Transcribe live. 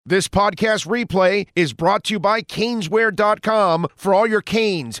This podcast replay is brought to you by Caneswear.com. For all your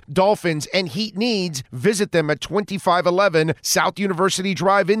Canes, Dolphins, and Heat needs, visit them at 2511 South University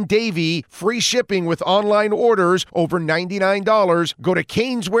Drive in Davie. Free shipping with online orders over $99. Go to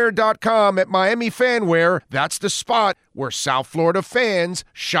Caneswear.com at Miami Fanwear. That's the spot where South Florida fans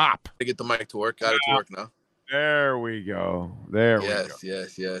shop. I get the mic to work. Got it to work now. There we go.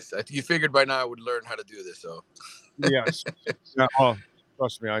 Yes. You figured by now I would learn how to do this, so. Yes.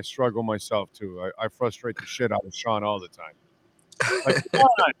 Trust me, I struggle myself too. I frustrate the shit out of Sean all the time. Like, come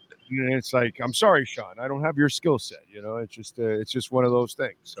on. And it's like, I'm sorry, Sean, I don't have your skill set. You know, it's just one of those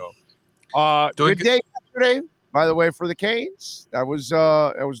things. So, good day yesterday, by the way, for the Canes. It was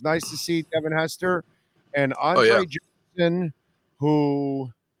nice to see Devin Hester and Andre Johnson,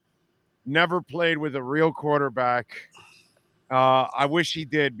 who never played with a real quarterback. I wish he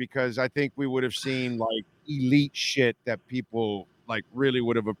did, because I think we would have seen like elite shit that people like really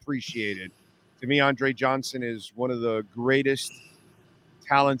would have appreciated. To me, Andre Johnson is one of the greatest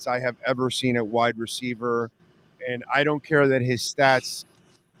talents I have ever seen at wide receiver. And I don't care that his stats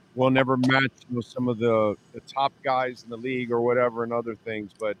will never match some of the top guys in the league or whatever and other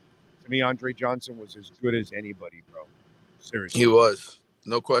things. But to me, Andre Johnson was as good as anybody, bro. Seriously. He was.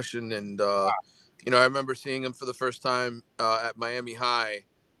 No question. And, I remember seeing him for the first time at Miami High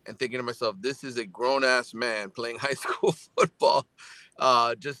and thinking to myself, this is a grown-ass man playing high school football.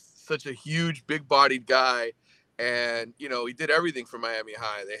 Just such a huge, big-bodied guy. And, he did everything for Miami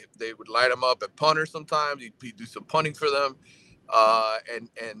High. They would light him up at punter sometimes. He'd do some punting for them.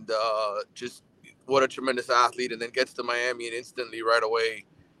 Just what a tremendous athlete. And then gets to Miami and instantly right away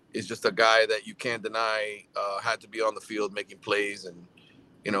is just a guy that you can't deny had to be on the field making plays and,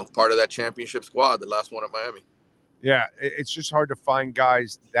 part of that championship squad, the last one at Miami. Yeah, it's just hard to find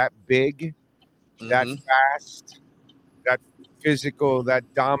guys that big, that fast, that physical, that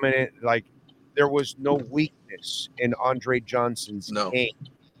dominant. Like, there was no weakness in Andre Johnson's game.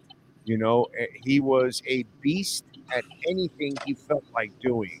 He was a beast at anything he felt like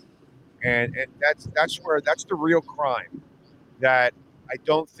doing. And that's the real crime that I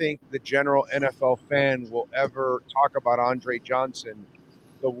don't think the general NFL fan will ever talk about Andre Johnson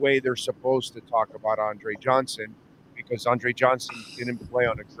the way they're supposed to talk about Andre Johnson, because Andre Johnson didn't play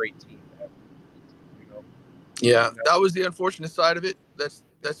on a great team ever. Yeah, that was the unfortunate side of it. That's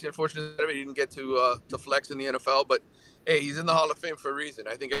the unfortunate side of it. He didn't get to flex in the NFL, but hey, he's in the Hall of Fame for a reason.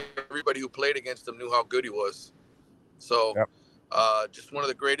 I think everybody who played against him knew how good he was. So, just one of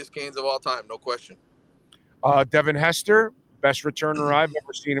the greatest Canes of all time, no question. Devin Hester, best returner I've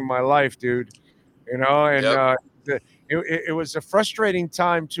ever seen in my life, dude. It was a frustrating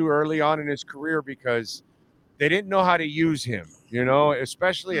time too early on in his career because they didn't know how to use him,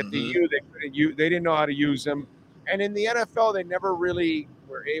 especially at the U. They didn't know how to use him. And in the NFL, they never really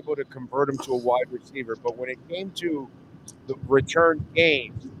were able to convert him to a wide receiver. But when it came to the return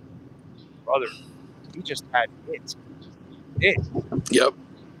game, brother, he just had hits. Yep.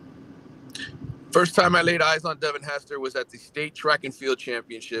 First time I laid eyes on Devin Hester was at the state track and field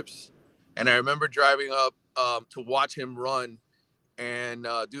championships. And I remember driving up to watch him run and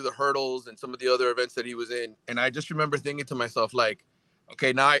do the hurdles and some of the other events that he was in. And I just remember thinking to myself, like,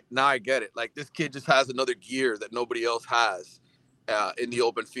 okay, now I get it. Like, this kid just has another gear that nobody else has in the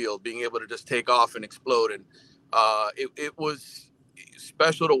open field, being able to just take off and explode. And it was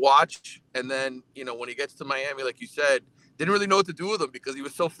special to watch. And then, when he gets to Miami, like you said, didn't really know what to do with him because he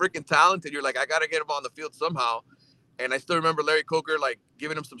was so freaking talented. You're like, I got to get him on the field somehow. And I still remember Larry Coker, like,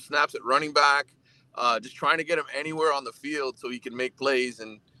 giving him some snaps at running back, just trying to get him anywhere on the field so he can make plays.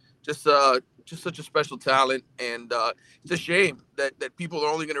 And just such a special talent. And it's a shame that people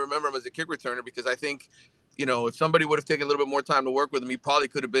are only going to remember him as a kick returner, because I think, if somebody would have taken a little bit more time to work with him, he probably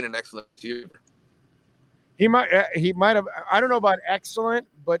could have been an excellent receiver. He might have, I don't know about excellent,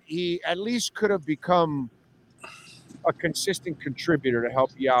 but he at least could have become a consistent contributor to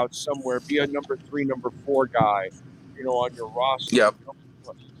help you out somewhere, be a number 3, number 4 guy, on your roster. Yep.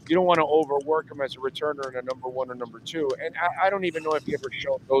 You don't want to overwork him as a returner in a number 1 or number 2. And I don't even know if he ever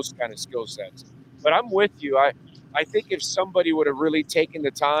showed those kind of skill sets. But I'm with you. I think if somebody would have really taken the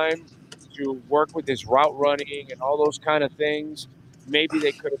time to work with his route running and all those kind of things, maybe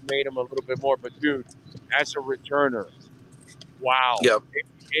they could have made him a little bit more. But, dude, as a returner, wow. Yep.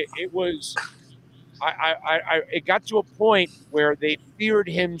 It was – it got to a point where they feared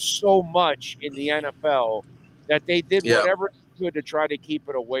him so much in the NFL that they did whatever they could to try to keep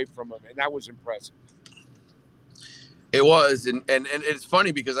it away from him, and that was impressive. It was, and it's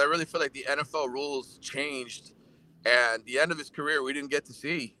funny because I really feel like the NFL rules changed, and the end of his career we didn't get to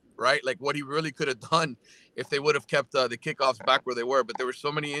see, right? Like what he really could have done if they would have kept the kickoffs back where they were. But there were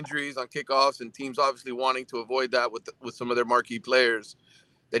so many injuries on kickoffs, and teams obviously wanting to avoid that with some of their marquee players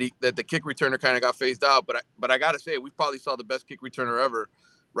that the kick returner kind of got phased out. But I got to say, we probably saw the best kick returner ever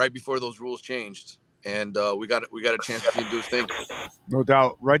right before those rules changed, and we got a chance to see him do his thing. No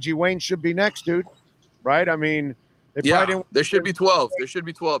doubt. Reggie Wayne should be next, dude. Right? I mean, there should be 12. There should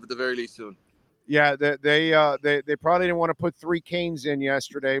be 12 at the very least soon. Yeah, they probably didn't want to put 3 Canes in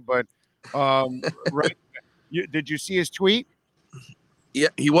yesterday, but right. Did you see his tweet? Yeah,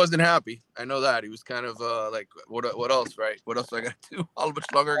 he wasn't happy. I know that. He was kind of like, what else, right? What else I got to do? How much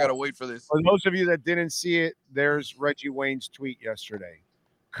longer I got to wait for this? For those of you that didn't see it, there's Reggie Wayne's tweet yesterday.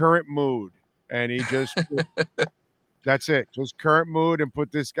 Current mood. And he just, that's it. Just current mood and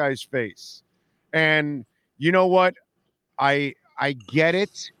put this guy's face. And you know what? I get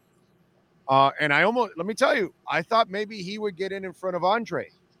it. And let me tell you, I thought maybe he would get in front of Andre.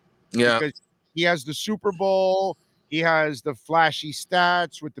 Yeah. Because he has the Super Bowl. He has the flashy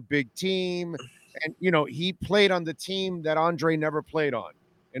stats with the big team. And, he played on the team that Andre never played on,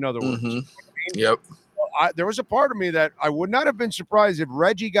 in other words. Mm-hmm. Yep. There was a part of me that I would not have been surprised if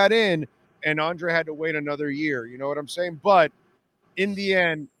Reggie got in and Andre had to wait another year. You know what I'm saying? But in the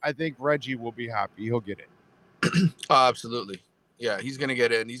end, I think Reggie will be happy. He'll get in. Absolutely. Yeah, he's going to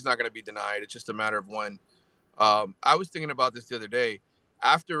get in. He's not going to be denied. It's just a matter of when. I was thinking about this the other day.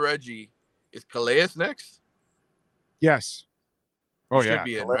 After Reggie, is Calais next? Yes. Oh, should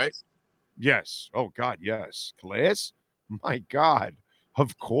be in, right? Yes. Oh, God, yes. Calais? My God.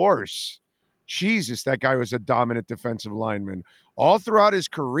 Of course. Jesus, that guy was a dominant defensive lineman all throughout his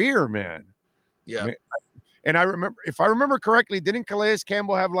career, man. Yeah. And if I remember correctly, didn't Calais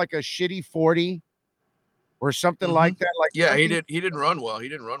Campbell have like a shitty 40 or something like that? Like, yeah, he didn't run well. He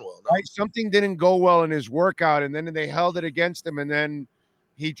didn't run well. No. Right? Something didn't go well in his workout, and then they held it against him, and then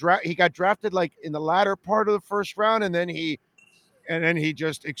he got drafted like in the latter part of the first round, and then he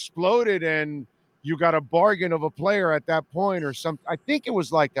just exploded, and you got a bargain of a player at that point or something. I think it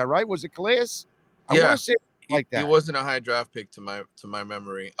was like that, right? Was it Calais? I want to say like that. He wasn't a high draft pick to my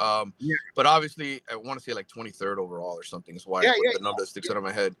memory. But obviously I want to say like 23rd overall or something is why the number that sticks out of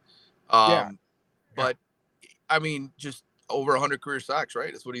my head. But I mean, just over 100 career sacks,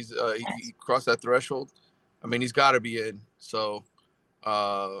 right? That's what he crossed that threshold. I mean, he's got to be in. So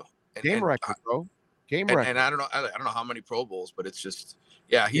game record, bro. Game record. And I don't know how many Pro Bowls, but it's just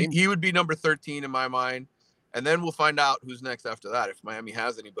he would be number 13 in my mind. And then we'll find out who's next after that if Miami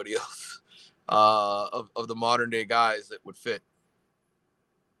has anybody else of the modern day guys that would fit.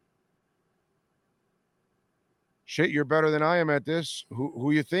 Shit, you're better than I am at this.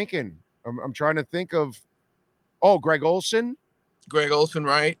 Who you thinking? I'm trying to think of. Greg Olsen. Greg Olsen,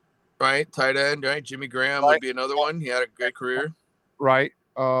 right? Tight end, right? Jimmy Graham would be another one. He had a great career. Right.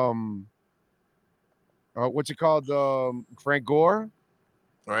 What's it called? Frank Gore.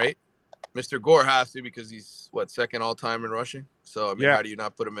 Right. Mr. Gore has to because he's second all time in rushing. So I mean, how do you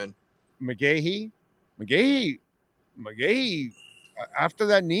not put him in? McGahee. After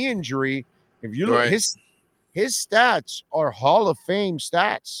that knee injury, if you look, his stats are Hall of Fame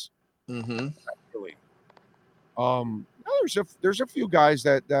stats. Mm-hmm. Actually. There's a few guys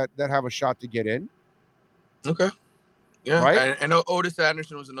that have a shot to get in. Okay. Yeah. Right. I know Otis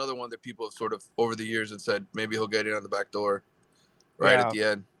Anderson was another one that people sort of over the years had said maybe he'll get in on the back door at the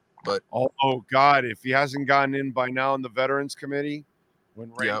end. But oh God, if he hasn't gotten in by now in the Veterans Committee,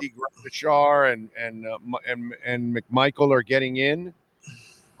 when Randy Gradishar and McMichael are getting in,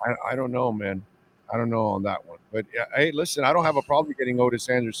 I don't know, man. I don't know on that one. But hey, listen, I don't have a problem getting Otis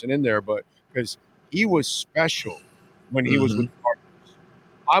Anderson in there, but because he was special when he was with the Cardinals.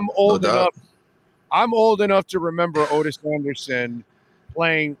 I'm old enough to remember Otis Anderson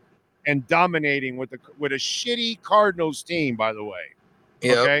playing and dominating with a shitty Cardinals team, by the way.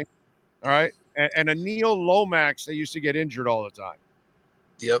 Yep. Okay. All right. And a Neil Lomax that used to get injured all the time.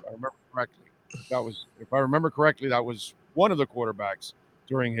 Yep. If I remember correctly, that was one of the quarterbacks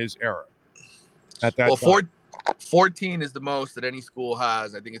during his era. At that time. 14 is the most that any school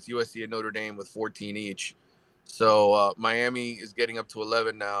has. I think it's USC and Notre Dame with 14 each. So Miami is getting up to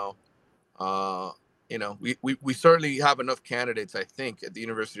 11 now. We certainly have enough candidates, I think, at the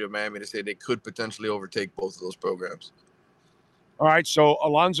University of Miami to say they could potentially overtake both of those programs. All right, so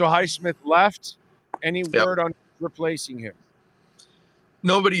Alonzo Highsmith left. Any word on replacing him?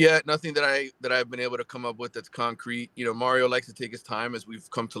 Nobody yet. Nothing that I've been able to come up with that's concrete. Mario likes to take his time, as we've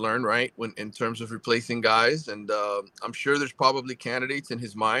come to learn, right? In terms of replacing guys, and I'm sure there's probably candidates in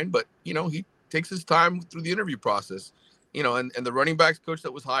his mind, but he takes his time through the interview process. And the running backs coach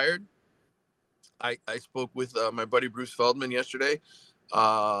that was hired, I spoke with my buddy Bruce Feldman yesterday.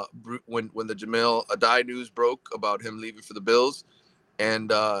 when the Jamil Adai news broke about him leaving for the Bills,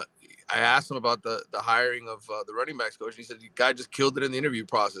 and I asked him about the hiring of the running backs coach. He said the guy just killed it in the interview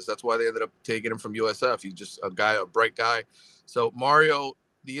process. That's why they ended up taking him from USF. He's just a bright guy. So Mario,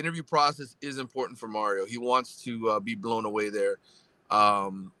 the interview process is important for Mario. He wants to be blown away there.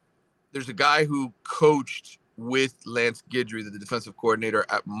 There's a guy who coached with Lance Guidry, the defensive coordinator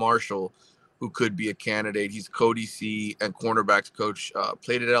at Marshall, who could be a candidate. He's Cody C and cornerbacks coach,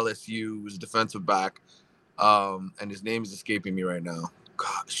 played at LSU, was a defensive back. And his name is escaping me right now.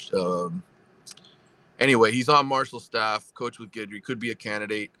 Gosh. Anyway, he's on Marshall's staff, coach with Guidry, could be a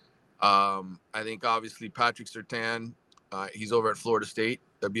candidate. I think obviously Patrick Surtain, he's over at Florida State.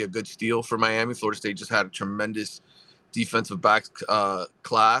 That'd be a good steal for Miami. Florida State just had a tremendous defensive backs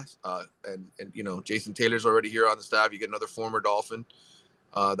class. And Jason Taylor's already here on the staff. You get another former Dolphin.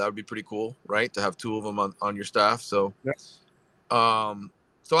 That would be pretty cool, right? To have two of them on your staff. So, yes.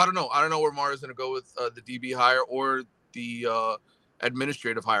 So I don't know. I don't know where Mario's going to go with the DB hire or the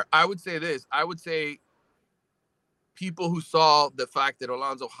administrative hire. I would say this. I would say people who saw the fact that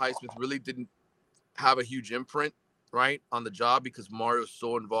Alonzo Highsmith really didn't have a huge imprint, right, on the job because Mario's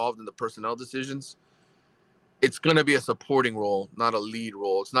so involved in the personnel decisions. It's going to be a supporting role, not a lead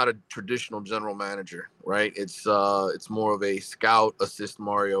role. It's not a traditional general manager, right? It's more of a scout, assist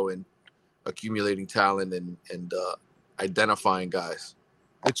Mario in accumulating talent and identifying guys.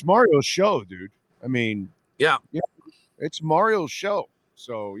 It's Mario's show, dude. I mean, yeah, it's Mario's show.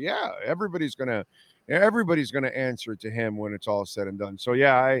 So yeah, everybody's gonna answer to him when it's all said and done. So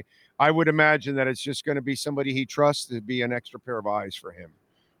yeah, I would imagine that it's just going to be somebody he trusts to be an extra pair of eyes for him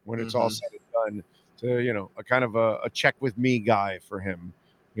when it's all said and done. To a kind of a check with me guy for him.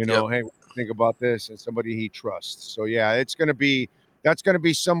 Hey, what do you think about this? And somebody he trusts. So yeah, that's going to be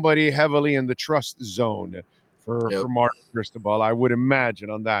somebody heavily in the trust zone for Mark Cristobal, I would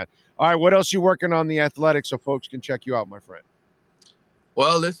imagine on that. All right, what else you working on the Athletics so folks can check you out, my friend?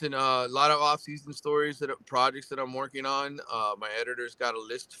 Well, listen, a lot of off-season projects that I'm working on. My editor's got a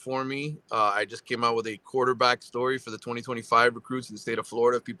list for me. I just came out with a quarterback story for the 2025 recruits in the state of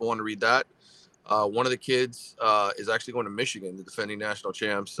Florida. If people want to read that. One of the kids is actually going to Michigan, the defending national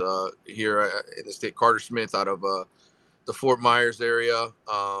champs here in the state. Carter Smith out of the Fort Myers area.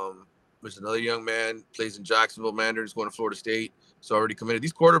 There's another young man, plays in Jacksonville Mandarins, going to Florida State. So already committed.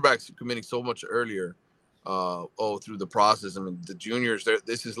 These quarterbacks are committing so much earlier through the process. I mean, the juniors,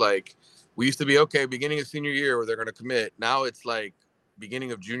 this is like, we used to be, beginning of senior year where they're going to commit. Now it's like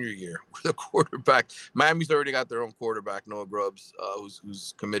beginning of junior year with a quarterback. Miami's already got their own quarterback, Noah Grubbs,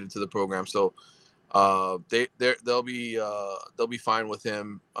 who's committed to the program. So they'll be fine with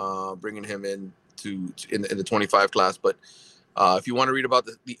him bringing him in the 25 class. But if you want to read about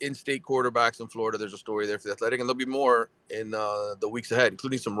the in-state quarterbacks in Florida, there's a story there for the Athletic, and there'll be more in the weeks ahead,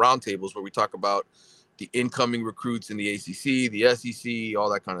 including some roundtables where we talk about the incoming recruits in the ACC, the SEC, all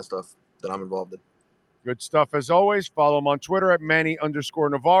that kind of stuff that I'm involved in. Good stuff. As always, follow him on Twitter at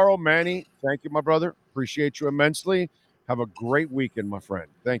Manny_Navarro. Manny, thank you, my brother. Appreciate you immensely. Have a great weekend, my friend.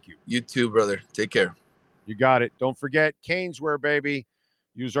 Thank you. You too, brother. Take care. You got it. Don't forget, Caneswear, baby.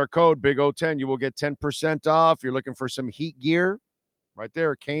 Use our code BIG010. You will get 10% off. You're looking for some heat gear right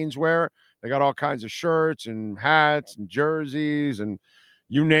there, Caneswear. They got all kinds of shirts and hats and jerseys and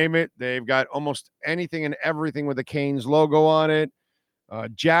you name it. They've got almost anything and everything with the Canes logo on it.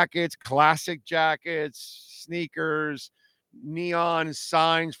 Jackets, classic jackets, sneakers, neon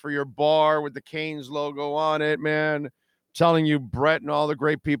signs for your bar with the Canes logo on it, man. I'm telling you, Brett and all the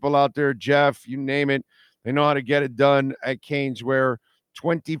great people out there, Jeff, you name it, they know how to get it done at Caneswear.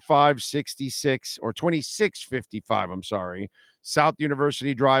 2566 or 2655, I'm sorry, South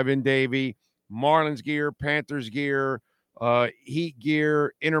University Drive in Davie. Marlins gear, Panthers gear, Heat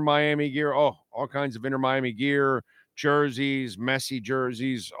gear, Inter Miami gear, all kinds of Inter Miami gear, jerseys, Messi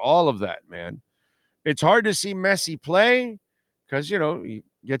jerseys, all of that, man. It's hard to see Messi play because, he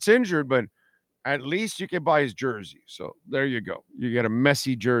gets injured, but at least you can buy his jersey. So there you go. You get a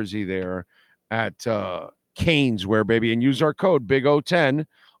Messi jersey there at Caneswear, baby, and use our code BIG010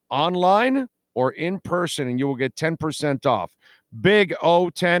 online or in person, and you will get 10% off.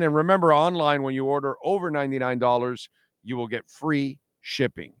 BIG010, and remember, online, when you order over $99, you will get free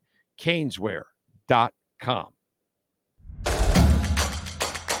shipping. Caneswear.com.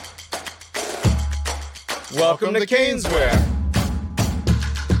 Welcome to Caneswear.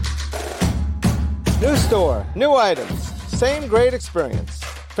 New store, new items, same great experience.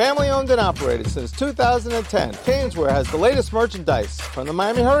 Family owned and operated since 2010, Caneswear has the latest merchandise from the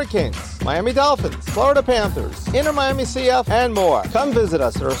Miami Hurricanes, Miami Dolphins, Florida Panthers, Inter Miami CF, and more. Come visit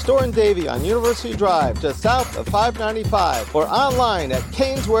us at our store in Davie on University Drive, just south of 595, or online at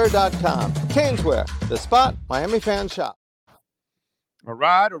caneswear.com. Caneswear, the spot Miami fans shop. All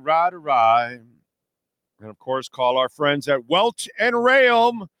right. And, of course, call our friends at Welt and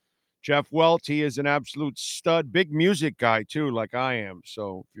Rayom. Jeff Welt, he is an absolute stud, big music guy, too, like I am.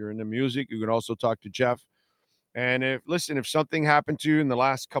 So if you're into music, you can also talk to Jeff. And if something happened to you in the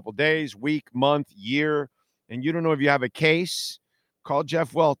last couple days, week, month, year, and you don't know if you have a case, call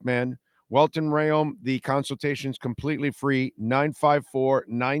Jeff Welt, man. Welt and Rayom, the consultation's completely free,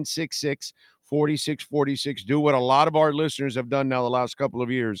 954-966-4646. Do what a lot of our listeners have done now the last couple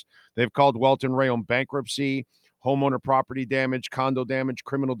of years. They've called Welt and Rayom bankruptcy, homeowner property damage, condo damage,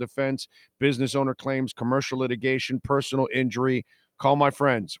 criminal defense, business owner claims, commercial litigation, personal injury. Call my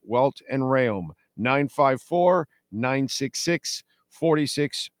friends, Welt and Rayom,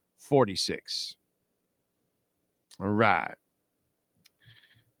 954-966-4646. All right.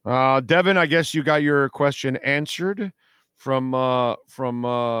 Devin, I guess you got your question answered from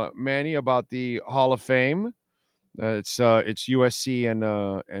Manny about the Hall of Fame. It's USC and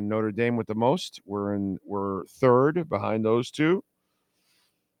Notre Dame with the most. We're third behind those two.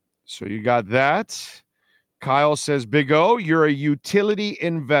 So you got that. Kyle says, Big O, you're a utility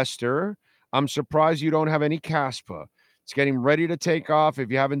investor. I'm surprised you don't have any CASPA. It's getting ready to take off. If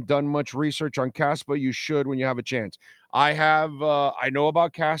you haven't done much research on CASPA, you should when you have a chance. I know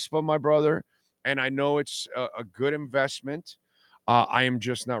about CASPA, my brother, and I know it's a good investment. I am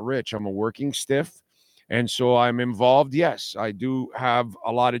just not rich. I'm a working stiff. And so I'm involved. Yes, I do have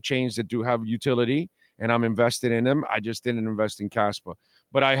a lot of chains that do have utility, and I'm invested in them. I just didn't invest in CASPA.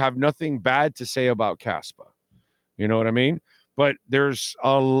 But I have nothing bad to say about CASPA. You know what I mean? But there's a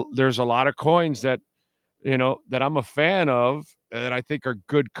lot of coins that, that I'm a fan of that I think are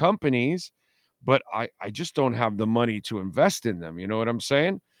good companies, but I just don't have the money to invest in them. You know what I'm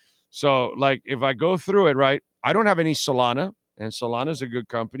saying? So, like, if I go through it, right, I don't have any Solana, and Solana's a good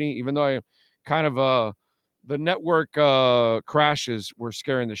company, even though I kind of the network crashes were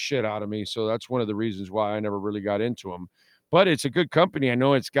scaring the shit out of me. So that's one of the reasons why I never really got into them. But it's a good company. I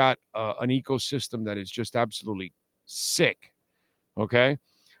know it's got an ecosystem that is just absolutely sick. Okay.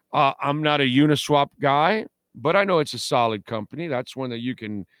 I'm not a Uniswap guy, but I know it's a solid company. That's one that you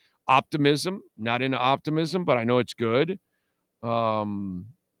can Optimism, not into optimism, but I know it's good.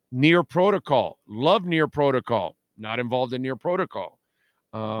 Near Protocol. Love Near Protocol. Not involved in Near Protocol.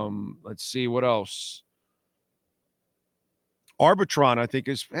 Let's see what else. Arbitron, I think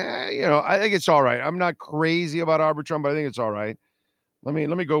is, I think it's all right. I'm not crazy about Arbitron, but I think it's all right. Let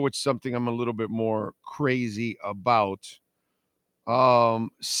me go with something I'm a little bit more crazy about.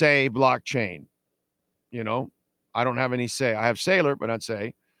 Say blockchain. I don't have any say. I have Sailor, but not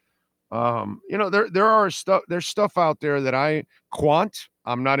say. There's stuff out there that Quant.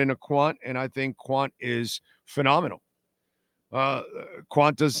 I'm not into Quant, and I think Quant is phenomenal.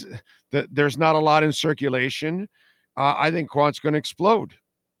 Quant there's not a lot in circulation. I think Quant's going to explode.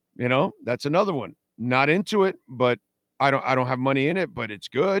 That's another one. Not into it, but I don't have money in it, but it's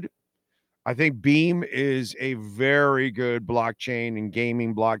good. I think Beam is a very good blockchain and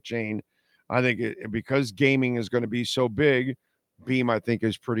gaming blockchain. I think because gaming is going to be so big, Beam I think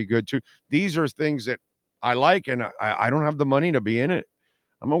is pretty good too. These are things that I like, and I don't have the money to be in it.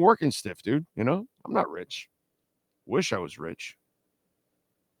 I'm a working stiff, dude. I'm not rich. Wish I was rich.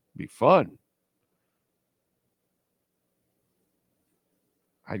 Be fun.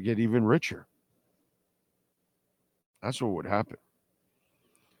 I'd get even richer. That's what would happen.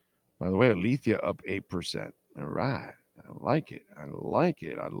 By the way, Alethea up 8%. All right. I like it.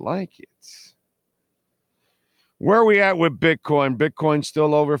 Where are we at with Bitcoin? Bitcoin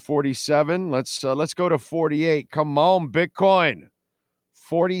still over 47. Let's go to 48. Come on, Bitcoin.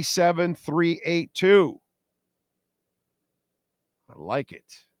 47,382. I like it.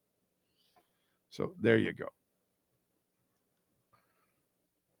 So there you go.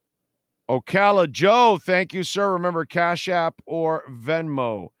 Ocala Joe, thank you, sir. Remember, Cash App or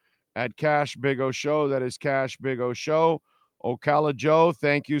Venmo at Cash Big O Show. That is Cash Big O Show. Ocala Joe,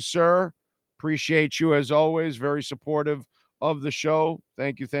 thank you, sir. Appreciate you as always. Very supportive of the show.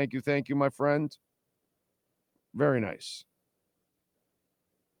 Thank you, my friend. Very nice.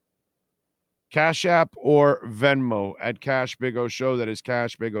 Cash App or Venmo at Cash Big O Show. That is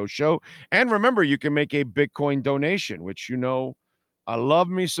Cash Big O Show. And remember, you can make a Bitcoin donation, which I love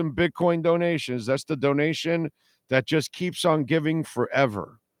me some Bitcoin donations. That's the donation that just keeps on giving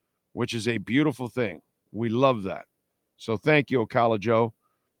forever, which is a beautiful thing. We love that. So thank you, Ocala Joe.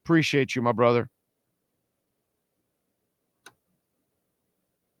 Appreciate you, my brother.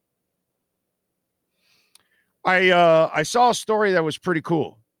 I saw a story that was pretty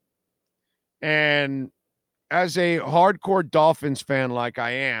cool. And as a hardcore Dolphins fan like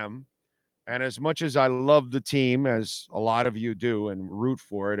I am, and as much as I love the team, as a lot of you do, and root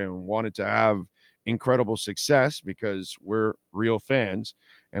for it and wanted to have incredible success because we're real fans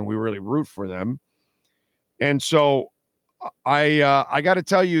and we really root for them. And so I got to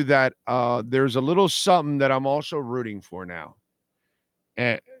tell you that there's a little something that I'm also rooting for now.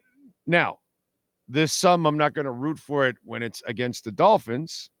 And now, this some I'm not going to root for it when it's against the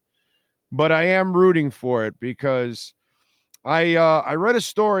Dolphins, but I am rooting for it because I read a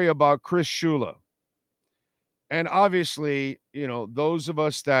story about Chris Shula. And obviously, you know, those of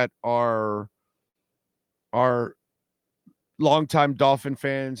us that are longtime Dolphin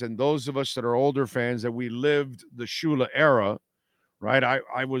fans and those of us that are older fans that we lived the Shula era, right?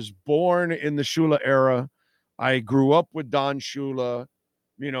 I was born in the Shula era. I grew up with Don Shula.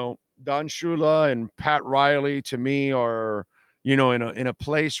 You know, Don Shula and Pat Riley to me are, you know, in a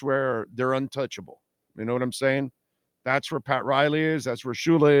place where they're untouchable. You know what I'm saying? That's where Pat Riley is. That's where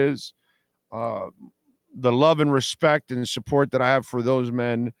Shula is. The love and respect and support that I have for those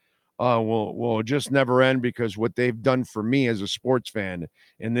men will just never end because what they've done for me as a sports fan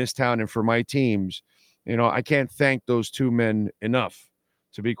in this town and for my teams, you know, I can't thank those two men enough,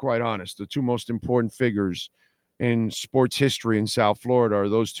 to be quite honest. The two most important figures in sports history in South Florida are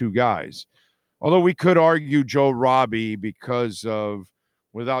those two guys. Although we could argue Joe Robbie because of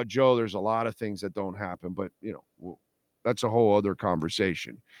without Joe, there's a lot of things that don't happen, but you know, that's a whole other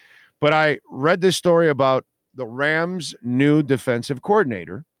conversation. But I read this story about the Rams' new defensive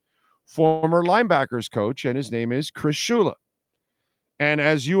coordinator, former linebackers coach, and his name is Chris Shula. And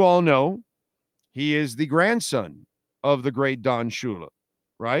as you all know, he is the grandson of the great Don Shula,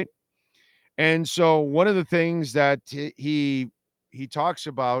 right? And so one of the things that he talks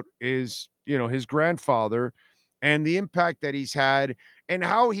about is, you know, his grandfather and the impact that he's had and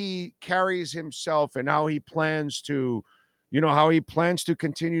how he carries himself and how he plans to, you know, how he plans to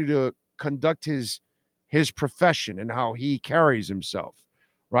continue to conduct his profession and how he carries himself,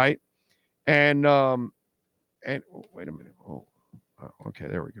 right? And wait a minute. Oh, okay,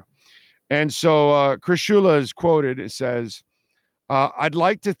 there we go. And so Chris Shula is quoted. It says, I'd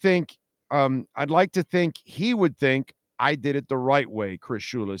like to think he would think I did it the right way, Chris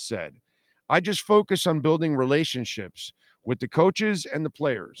Shula said. I just focus on building relationships with the coaches and the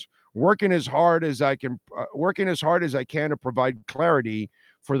players, working as hard as I can to provide clarity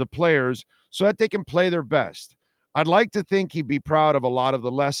for the players so that they can play their best. I'd like to think he'd be proud of a lot of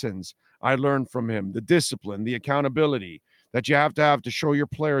the lessons I learned from him, the discipline, the accountability that you have to show your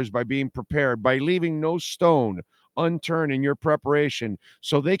players by being prepared, by leaving no stone unturned in your preparation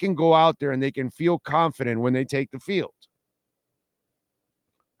so they can go out there and they can feel confident when they take the field.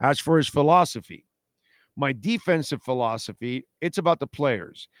 As for his philosophy, my defensive philosophy, it's about the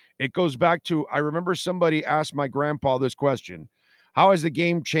players. It goes back to, I remember somebody asked my grandpa this question: how has the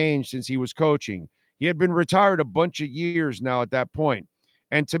game changed since he was coaching? He had been retired a bunch of years now at that point.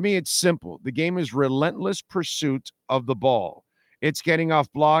 And to me, it's simple. The game is relentless pursuit of the ball. It's getting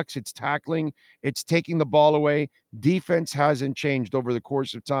off blocks. It's tackling. It's taking the ball away. Defense hasn't changed over the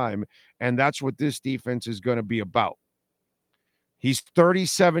course of time. And that's what this defense is going to be about. He's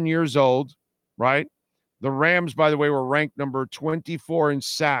 37 years old, right? The Rams, by the way, were ranked number 24 in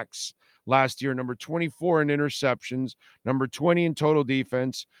sacks last year, number 24 in interceptions, number 20 in total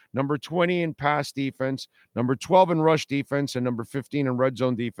defense, number 20 in pass defense, number 12 in rush defense, and number 15 in red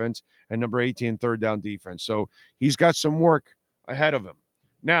zone defense, and number 18 in third down defense. So he's got some work ahead of him.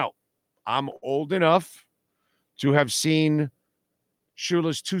 Now, I'm old enough to have seen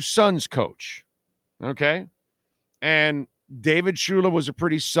Shula's two sons coach, okay? And David Shula was a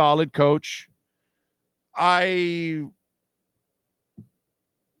pretty solid coach. I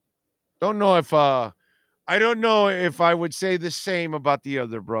don't know if I would say the same about the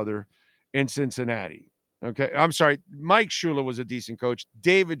other brother in Cincinnati. Okay, I'm sorry. Mike Shula was a decent coach.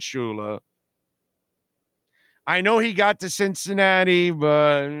 David Shula, I know he got to Cincinnati,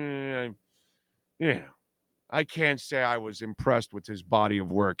 but yeah, I can't say I was impressed with his body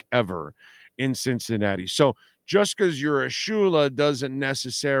of work ever in Cincinnati. So just because you're a Shula doesn't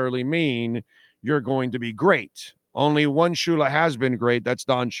necessarily mean you're going to be great. Only one Shula has been great. That's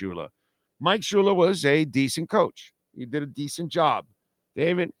Don Shula. Mike Shula was a decent coach. He did a decent job.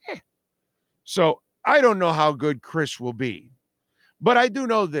 David, So I don't know how good Chris will be. But I do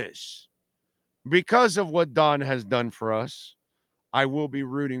know this. Because of what Don has done for us, I will be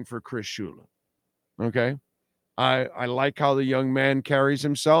rooting for Chris Shula. Okay? I like how the young man carries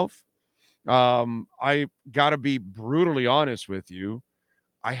himself. I got to be brutally honest with you.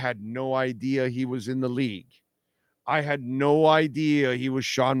 I had no idea he was in the league. I had no idea he was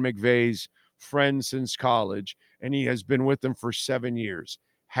Sean McVay's friend since college, and he has been with him for 7 years.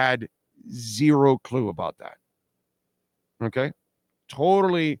 Had zero clue about that. Okay?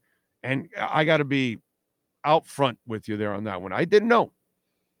 Totally. And I got to be out front with you there on that one. I didn't know.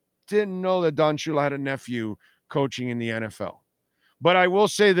 Didn't know that Don Shula had a nephew coaching in the NFL. But I will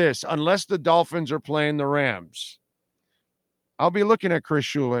say this, unless the Dolphins are playing the Rams, I'll be looking at Chris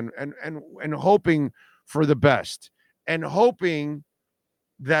Shula and hoping for the best and hoping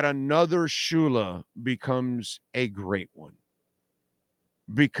that another Shula becomes a great one.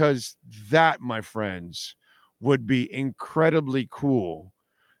 Because that, my friends, would be incredibly cool,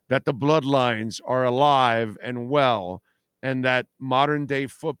 that the bloodlines are alive and well, and that modern day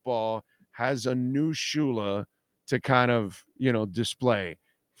football has a new Shula to kind of, display.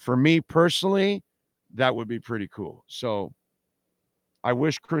 For me personally, that would be pretty cool. So I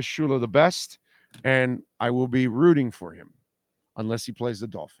wish Chris Shula the best, and I will be rooting for him unless he plays the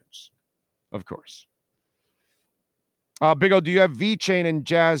Dolphins, of course. Big O, do you have V-Chain and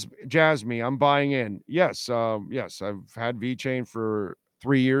Jasmy? I'm buying in. Yes, yes, I've had V-Chain for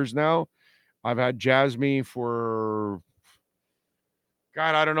 3 years now. I've had Jasmy for,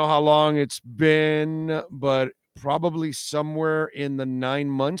 God, I don't know how long it's been, but probably somewhere in the 9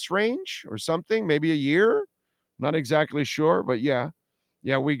 months range or something, maybe a year. Not exactly sure, but yeah.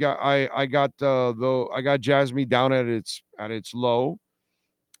 Yeah, I got Jasmy down at its low.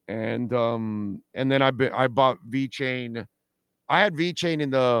 And then I bought V-Chain. I had V-Chain in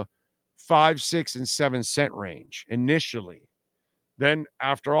the 5, 6, and 7 cent range initially. Then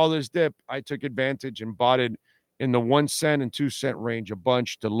after all this dip, I took advantage and bought it in the 1 cent and 2 cent range a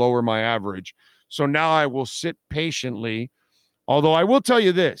bunch to lower my average. So now I will sit patiently. Although I will tell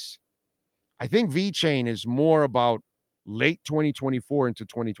you this, I think V-Chain is more about late 2024 into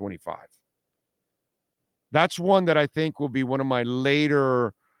 2025. That's one that I think will be one of my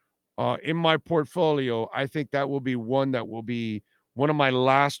later in my portfolio. I think that will be one that will be one of my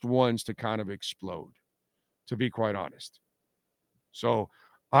last ones to kind of explode, to be quite honest. So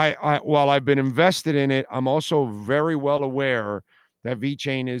while I've been invested in it, I'm also very well aware that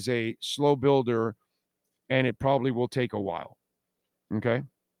V-Chain is a slow builder and it probably will take a while. Okay.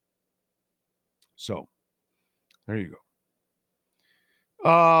 So there you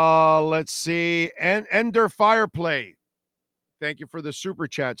go. Let's see. Ender Fireplay. Thank you for the super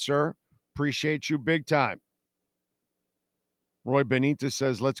chat, sir. Appreciate you big time. Roy Benitez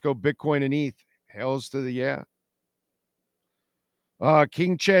says, let's go Bitcoin and ETH. Hells to the yeah.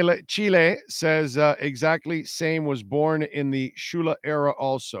 King Chile says, exactly same, was born in the Shula era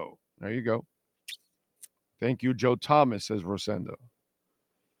also. There you go. Thank you, Joe Thomas, says Rosendo.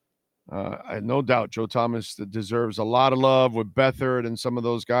 I no doubt Joe Thomas deserves a lot of love with Beathard and some of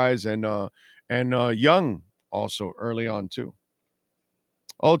those guys, and Young also early on too.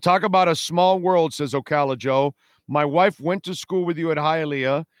 Oh, talk about a small world, says Ocala Joe. My wife went to school with you at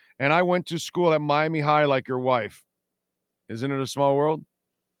Hialeah, and I went to school at Miami High like your wife. Isn't it a small world?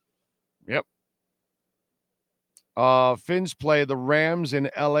 Yep. Finns play the Rams in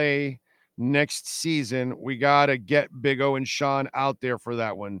LA next season. We got to get Big O and Sean out there for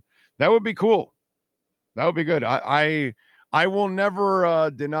that one. That would be cool. That would be good. I will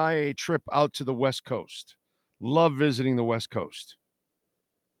never deny a trip out to the West Coast. Love visiting the West Coast.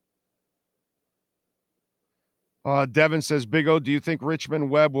 Devin says, Big O, do you think Richmond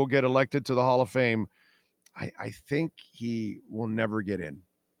Webb will get elected to the Hall of Fame? I think he will never get in.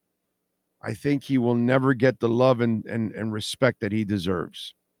 I think he will never get the love and respect that he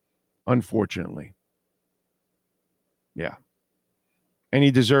deserves, unfortunately. Yeah. And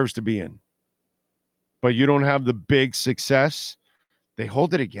he deserves to be in. But you don't have the big success. They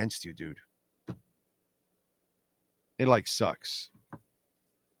hold it against you, dude. It sucks.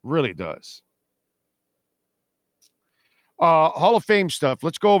 Really does. Hall of Fame stuff.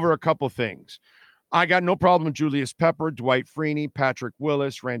 Let's go over a couple things. I got no problem with Julius Pepper, Dwight Freeney, Patrick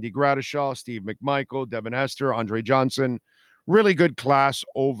Willis, Randy Gradishaw, Steve McMichael, Devin Hester, Andre Johnson. Really good class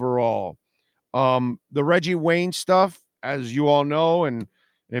overall. The Reggie Wayne stuff, as you all know, and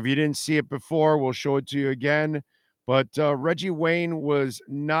if you didn't see it before, we'll show it to you again. But Reggie Wayne was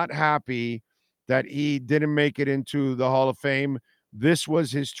not happy that he didn't make it into the Hall of Fame. This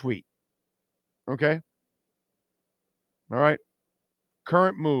was his tweet. Okay? All right?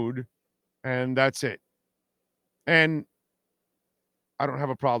 Current mood. And that's it. And I don't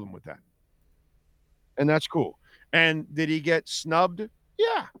have a problem with that. And that's cool. And did he get snubbed?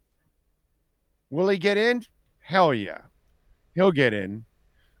 Yeah. Will he get in? hell yeah, he'll get in.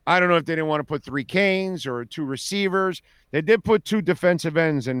 I don't know if they didn't want to put 3 Canes or 2 receivers. They did put 2 defensive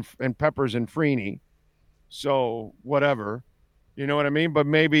ends and Peppers and Freeney. So whatever. You know what I mean? But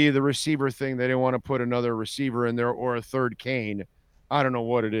maybe the receiver thing, they didn't want to put another receiver in there or a third Kane. I don't know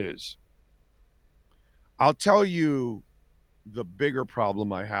what it is. I'll tell you the bigger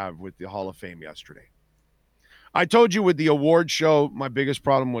problem I have with the Hall of Fame yesterday. I told you with the award show, my biggest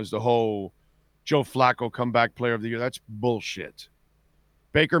problem was the whole Joe Flacco comeback player of the year. That's bullshit.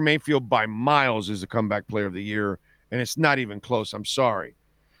 Baker Mayfield by miles is the comeback player of the year, and it's not even close. I'm sorry.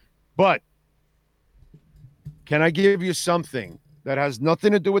 But can I give you something that has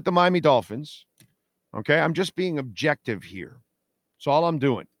nothing to do with the Miami Dolphins? Okay, I'm just being objective here. That's all I'm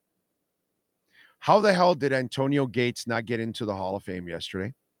doing. How the hell did Antonio Gates not get into the Hall of Fame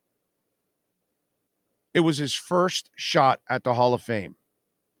yesterday? It was his first shot at the Hall of Fame.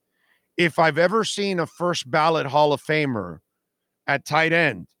 If I've ever seen a first ballot Hall of Famer at tight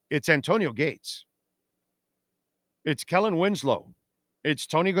end, it's Antonio Gates. It's Kellen Winslow. It's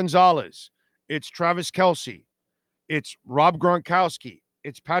Tony Gonzalez. It's Travis Kelce. It's Rob Gronkowski.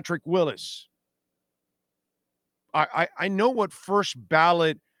 It's Patrick Willis. I know what first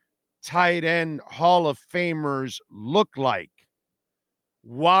ballot tight end Hall of Famers look like.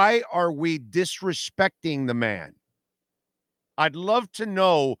 Why are we disrespecting the man? I'd love to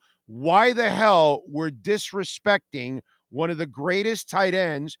know why the hell we're disrespecting one of the greatest tight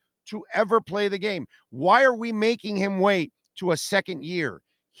ends to ever play the game. Why are we making him wait to a second year?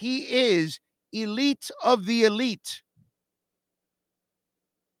 He is elite of the elite.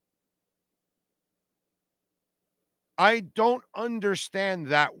 I don't understand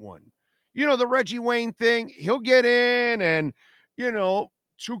that one. You know, the Reggie Wayne thing, he'll get in and, 2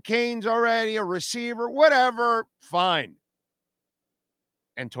 Canes already, a receiver, whatever, fine.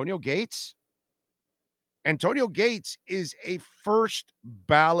 Antonio Gates? Antonio Gates is a first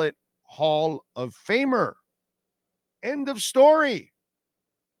ballot Hall of Famer. End of story.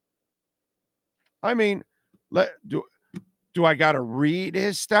 I mean, do I got to read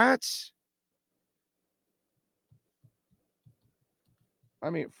his stats? I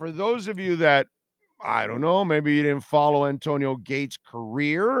mean, for those of you that, I don't know, maybe you didn't follow Antonio Gates'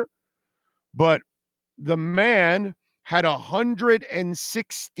 career, but the man had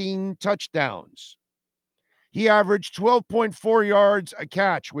 116 touchdowns. He averaged 12.4 yards a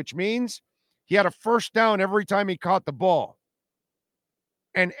catch, which means he had a first down every time he caught the ball.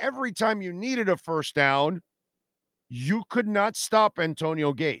 And every time you needed a first down, you could not stop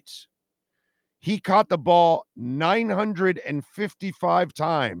Antonio Gates. He caught the ball 955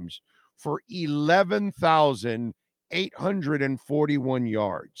 times for 11,841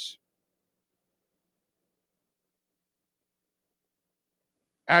 yards.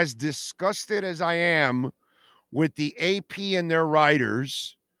 As disgusted as I am with the AP and their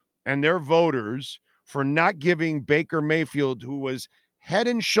writers and their voters for not giving Baker Mayfield, who was head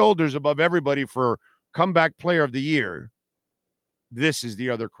and shoulders above everybody for comeback player of the year, this is the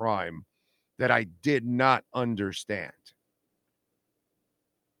other crime that I did not understand.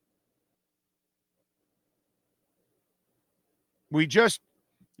 We just,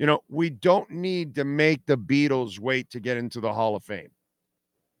 we don't need to make the Beatles wait to get into the Hall of Fame.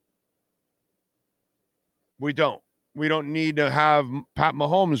 We don't. We don't need to have Pat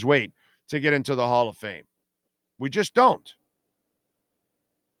Mahomes wait to get into the Hall of Fame. We just don't.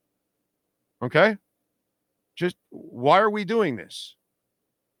 Okay? Just why are we doing this?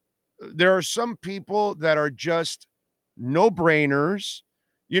 There are some people that are just no-brainers.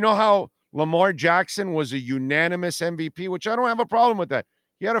 You know how Lamar Jackson was a unanimous MVP, which I don't have a problem with that.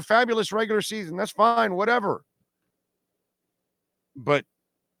 He had a fabulous regular season. That's fine, whatever. But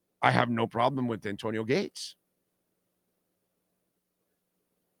I have no problem with Antonio Gates.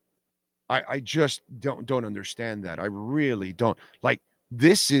 I just don't understand that. I really don't. Like,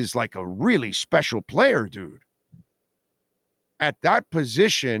 this is like a really special player, dude. At that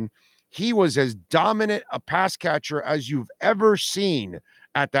position, he was as dominant a pass catcher as you've ever seen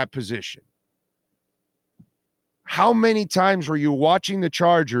at that position. How many times were you watching the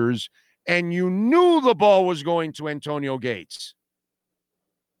Chargers and you knew the ball was going to Antonio Gates?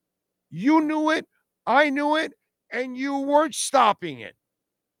 You knew it, I knew it, and you weren't stopping it.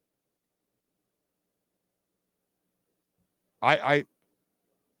 I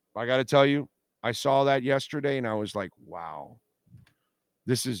got to tell you, I saw that yesterday and I was like, wow,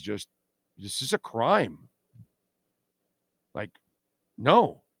 this is a crime. Like,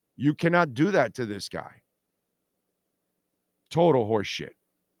 no, you cannot do that to this guy. Total horse shit,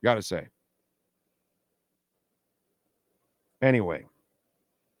 got to say. Anyway,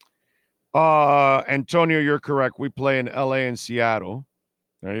 Antonio, you're correct. We play in LA and Seattle.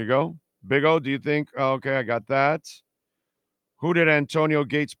 There you go. Big O, do you think? Okay, I got that. Who did Antonio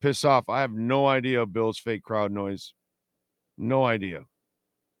Gates piss off? I have no idea. Bill's fake crowd noise. No idea.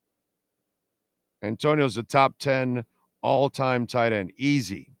 Antonio's a top 10 all-time tight end.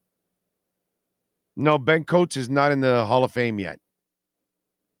 Easy. No, Ben Coates is not in the Hall of Fame yet.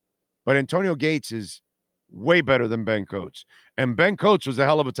 But Antonio Gates is way better than Ben Coates. And Ben Coates was a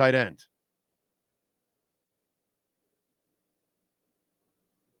hell of a tight end.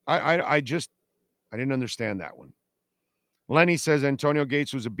 I didn't understand that one. Lenny says Antonio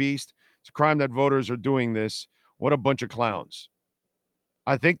Gates was a beast. It's a crime that voters are doing this. What a bunch of clowns.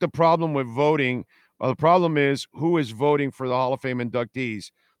 I think the problem with voting, the problem is who is voting for the Hall of Fame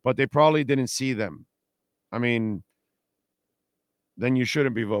inductees, but they probably didn't see them. I mean, then you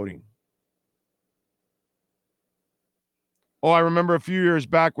shouldn't be voting. Oh, I remember a few years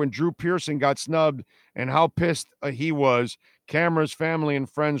back when Drew Pearson got snubbed and how pissed he was. Cameras, family, and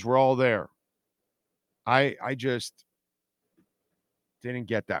friends were all there. I just didn't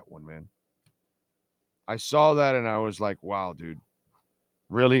get that one, man. I saw that and I was like, wow, dude.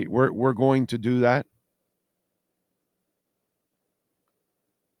 Really? We're going to do that?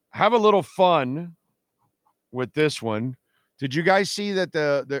 Have a little fun with this one. Did you guys see that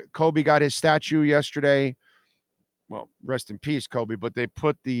the Kobe got his statue yesterday? Well, rest in peace, Kobe, but they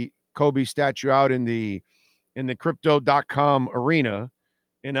put the Kobe statue out in the crypto.com arena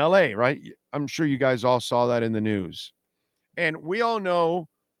in LA, right? I'm sure you guys all saw that in the news. And we all know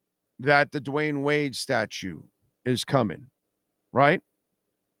that the Dwayne Wade statue is coming, right?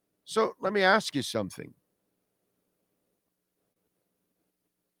 So let me ask you something.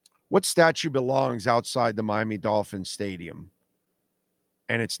 What statue belongs outside the Miami Dolphins stadium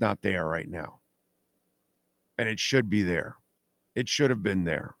and it's not there right now? And it should be there. It should have been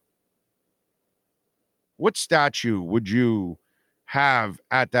there. What statue would you have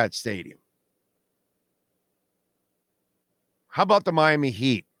at that stadium? How about the Miami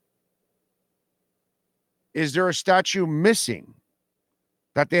Heat? Is there a statue missing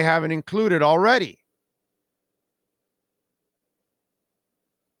that they haven't included already?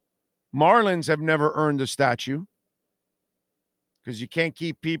 Marlins have never earned a statue because you can't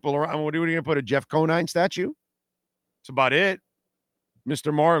keep people around. What are you going to put, a Jeff Conine statue? That's about it.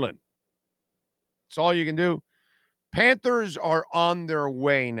 Mr. Marlin. That's all you can do. Panthers are on their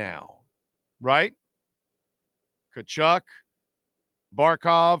way now, right? Kachuk,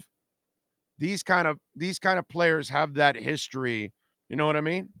 Barkov, these kind of players have that history. You know what I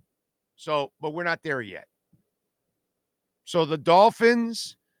mean? So, but we're not there yet. So the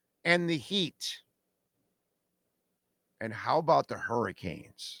Dolphins and the Heat. And how about the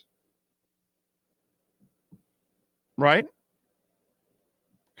Hurricanes? Right?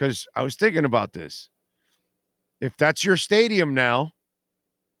 Because I was thinking about this. If that's your stadium now,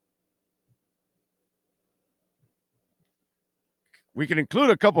 we can include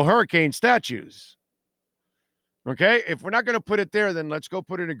a couple Hurricane statues. Okay? If we're not going to put it there, then let's go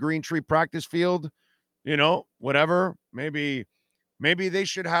put it in a Green Tree practice field. You know, whatever. Maybe they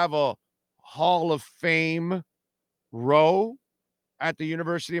should have a Hall of Fame row at the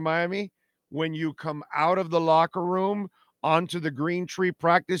University of Miami. When you come out of the locker room onto the Green Tree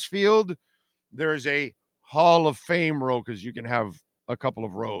practice field, there's a Hall of Fame row because you can have a couple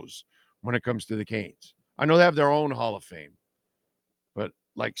of rows when it comes to the Canes. I know they have their own Hall of Fame, but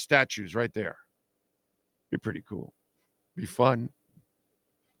like statues right there. Be pretty cool. Be fun.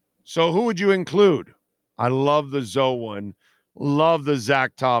 So who would you include? I love the Zoe one. Love the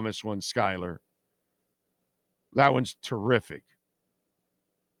Zach Thomas one, Skyler. That one's terrific.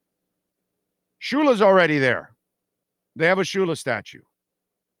 Shula's already there. They have a Shula statue.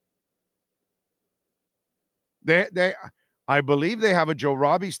 I believe they have a Joe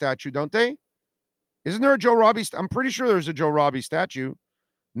Robbie statue, don't they? Isn't there a Joe Robbie? I'm pretty sure there's a Joe Robbie statue.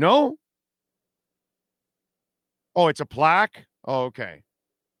 No? Oh, it's a plaque? Oh, okay.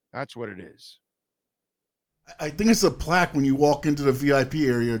 That's what it is. I think it's a plaque when you walk into the VIP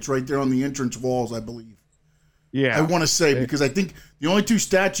area. It's right there on the entrance walls, I believe. Yeah. I want to say, because I think the only two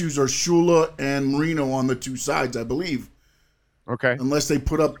statues are Shula and Marino on the two sides, I believe. Okay. Unless they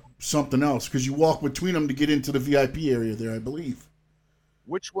put up something else, because you walk between them to get into the VIP area there, I believe.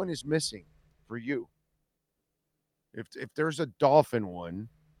 Which one is missing for you? If there's a Dolphin one,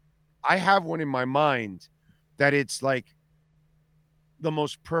 I have one in my mind that it's like the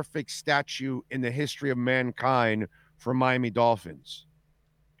most perfect statue in the history of mankind for Miami Dolphins.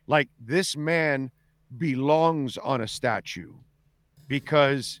 Like, this man belongs on a statue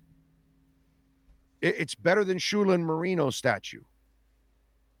because it's better than Shula and Marino's statue.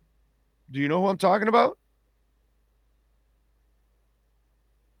 Do you know who I'm talking about?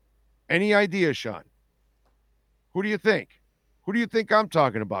 Any idea, Sean? Who do you think? Who do you think I'm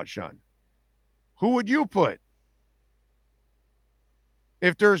talking about, Sean? Who would you put?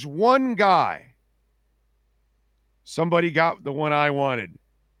 If there's one guy, somebody got the one I wanted.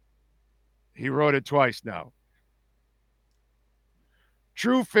 He wrote it twice now.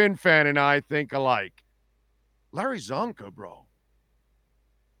 True Fin fan and I think alike. Larry Zonka, bro.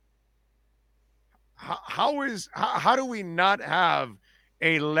 How do we not have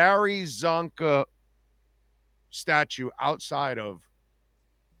a Larry Zonka statue outside of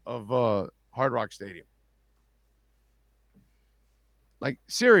Hard Rock Stadium? Like,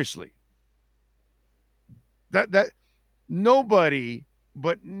 seriously. That nobody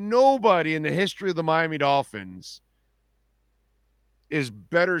in the history of the Miami Dolphins is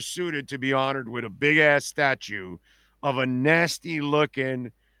better suited to be honored with a big ass statue of a nasty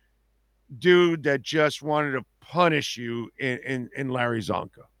looking dude that just wanted to punish you in Larry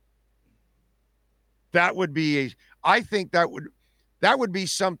Zonka. That would be I think that would be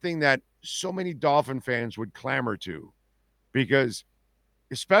something that so many Dolphin fans would clamor to, because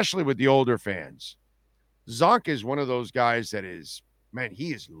especially with the older fans, Zonka is one of those guys that is, man,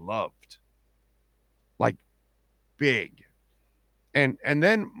 he is loved. Like, big. And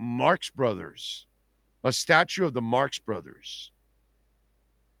then Marx Brothers, a statue of the Marx Brothers.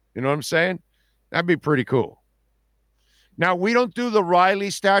 You know what I'm saying? That'd be pretty cool. Now, we don't do the Riley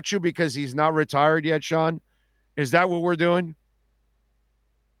statue because he's not retired yet, Sean. Is that what we're doing?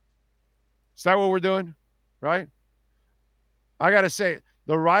 Is that what we're doing? Right? I got to say,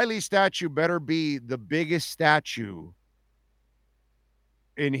 the Riley statue better be the biggest statue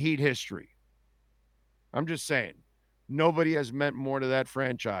in Heat history. I'm just saying. Nobody has meant more to that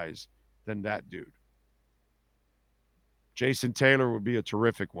franchise than that dude. Jason Taylor would be a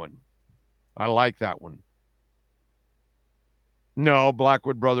terrific one. I like that one. No,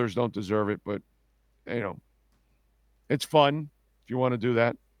 Blackwood Brothers don't deserve it, but, you know, it's fun if you want to do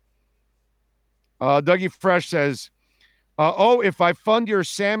that. Dougie Fresh says, if I fund your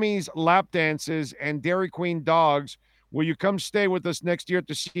Sammy's lap dances and Dairy Queen dogs, will you come stay with us next year at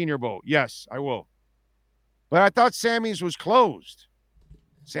the Senior Bowl? Yes, I will. But I thought Sammy's was closed.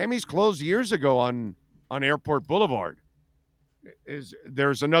 Sammy's closed years ago on Airport Boulevard.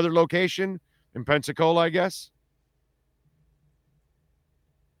 There's another location in Pensacola, I guess?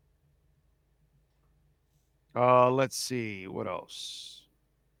 Let's see. What else?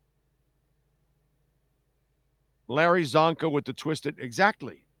 Larry Zonka with the twisted.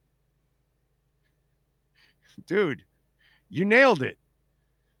 Exactly. Dude, you nailed it.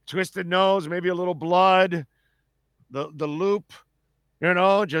 Twisted nose, maybe a little blood. The loop, you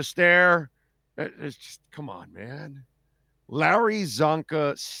know, just there. It's just, come on, man. Larry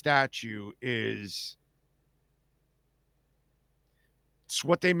Zonka statue it's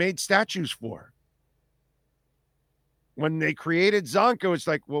what they made statues for. When they created Zonka, it's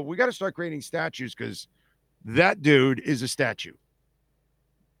like, well, we got to start creating statues because that dude is a statue.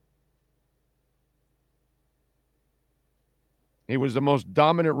 He was the most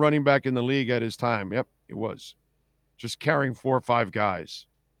dominant running back in the league at his time. Yep, he was. Just carrying 4 or 5 guys.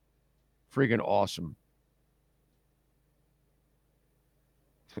 Freaking awesome.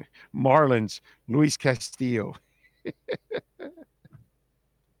 Marlins, Luis Castillo.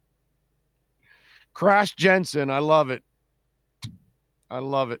 Crash Jensen, I love it. I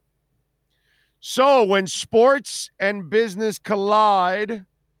love it. So when sports and business collide,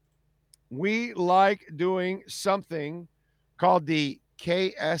 we like doing something called the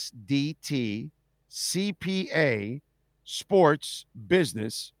KSDT CPA Sports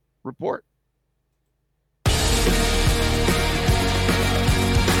Business Report.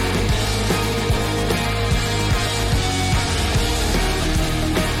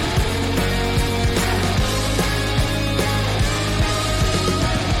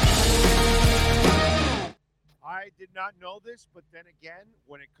 I did not know this, but then again,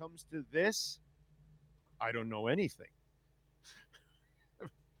 when it comes to this, I don't know anything.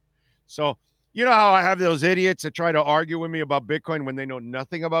 So, you know how I have those idiots that try to argue with me about Bitcoin when they know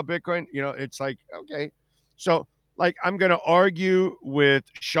nothing about Bitcoin? You know, it's like, okay. So, like, I'm going to argue with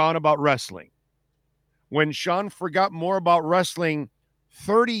Sean about wrestling. When Sean forgot more about wrestling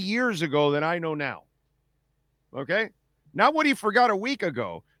 30 years ago than I know now. Okay? Not what he forgot a week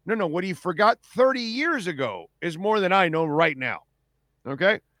ago. No, what he forgot 30 years ago is more than I know right now.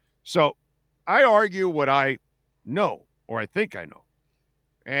 Okay? So I argue what I know, or I think I know.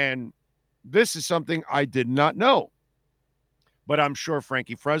 And this is something I did not know. But I'm sure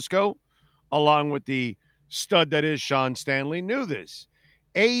Frankie Fresco, along with the stud that is Sean Stanley, knew this.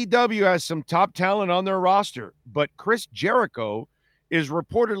 AEW has some top talent on their roster, but Chris Jericho is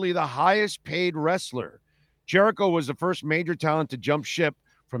reportedly the highest paid wrestler. Jericho was the first major talent to jump ship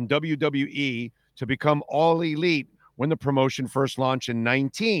from WWE to become All Elite when the promotion first launched in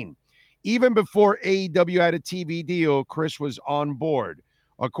 2019. Even before AEW had a TV deal, Chris was on board.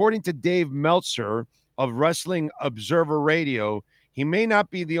 According to Dave Meltzer of Wrestling Observer Radio, he may not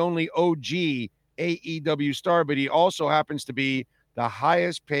be the only OG AEW star, but he also happens to be the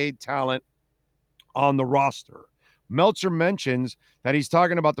highest paid talent on the roster. Meltzer mentions that he's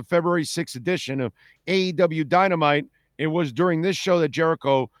talking about the February 6th edition of AEW Dynamite. It was during this show that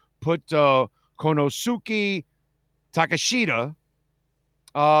Jericho put Konosuke Takeshita.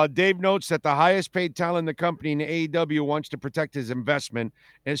 Dave notes that the highest paid talent in the company in AEW wants to protect his investment,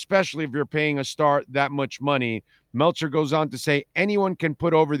 especially if you're paying a star that much money. Meltzer goes on to say anyone can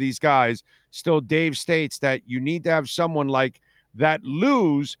put over these guys. Still, Dave states that you need to have someone like that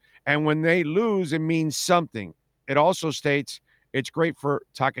lose, and when they lose, it means something. It also states it's great for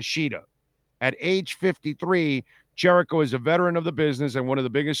Takeshita. At age 53, Jericho is a veteran of the business and one of the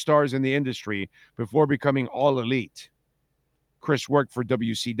biggest stars in the industry before becoming All Elite. Chris worked for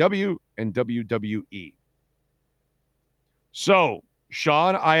WCW and WWE. So,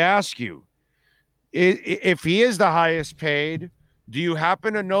 Sean, I ask you, if he is the highest paid, do you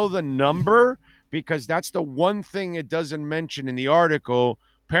happen to know the number? Because that's the one thing it doesn't mention in the article.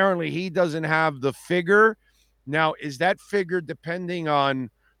 Apparently, he doesn't have the figure. Now, is that figure depending on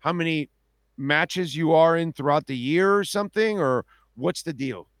how many matches you are in throughout the year or something, or what's the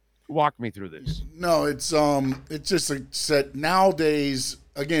deal? Walk me through this. No, it's just a set nowadays.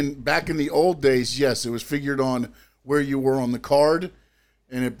 Again, back in the old days, yes, it was figured on where you were on the card,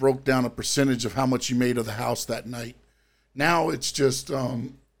 and it broke down a percentage of how much you made of the house that night. Now it's just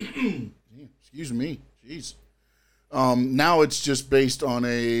excuse me, jeez. Now it's just based on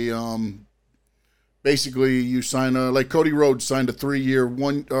a basically you sign like Cody Rhodes signed a 3-year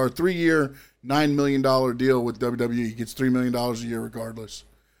 $9 million deal with WWE. He gets $3 million a year regardless.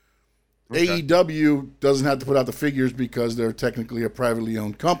 Okay. AEW doesn't have to put out the figures because they're technically a privately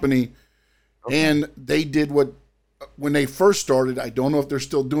owned company. Okay. And they did when they first started, I don't know if they're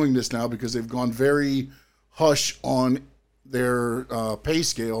still doing this now because they've gone very hush on their pay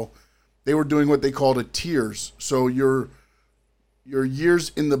scale. They were doing what they called a tiers. So your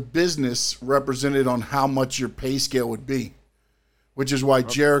years in the business represented on how much your pay scale would be, which is why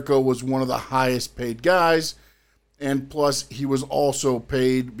Jericho was one of the highest paid guys. And plus, he was also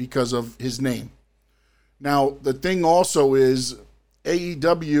paid because of his name. Now, the thing also is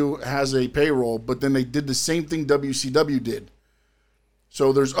AEW has a payroll, but then they did the same thing WCW did.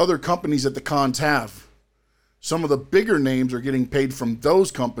 So there's other companies that the cons have. Some of the bigger names are getting paid from those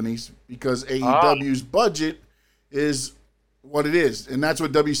companies because AEW's budget is what it is. And that's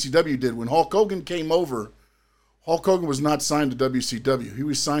what WCW did. When Hulk Hogan came over, Hulk Hogan was not signed to WCW. He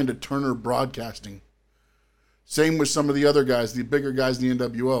was signed to Turner Broadcasting. Same with some of the other guys, the bigger guys in the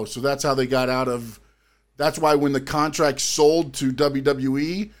NWO. So that's how they got out of. That's why when the contract sold to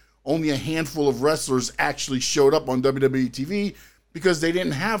WWE, only a handful of wrestlers actually showed up on WWE TV because they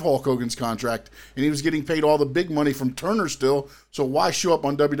didn't have Hulk Hogan's contract. And he was getting paid all the big money from Turner still. So why show up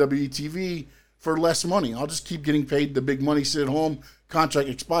on WWE TV for less money? I'll just keep getting paid the big money, sit at home, contract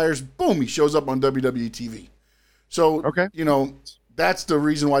expires, boom, he shows up on WWE TV. So, that's the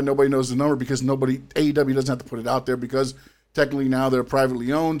reason why nobody knows the number, because AEW doesn't have to put it out there because technically now they're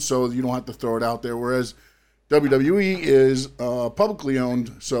privately owned, so you don't have to throw it out there, whereas WWE is publicly owned,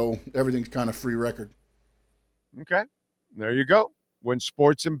 so everything's kind of free record. Okay, there you go. When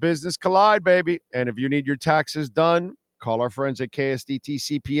sports and business collide, baby. And if you need your taxes done, call our friends at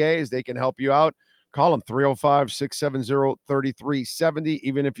KSDT CPAs. They can help you out. Call them 305-670-3370.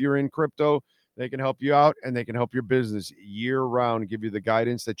 Even if you're in crypto, they can help you out, and they can help your business year-round, give you the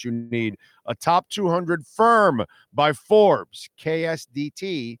guidance that you need. A top 200 firm by Forbes,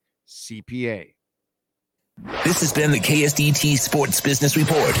 KSDT CPA. This has been the KSDT Sports Business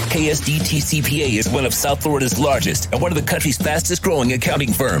Report. KSDT CPA is one of South Florida's largest and one of the country's fastest growing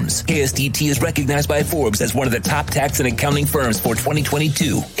accounting firms. KSDT is recognized by Forbes as one of the top tax and accounting firms for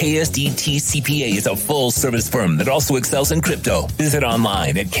 2022. KSDT CPA is a full service firm that also excels in crypto. Visit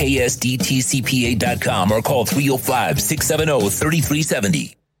online at ksdtcpa.com or call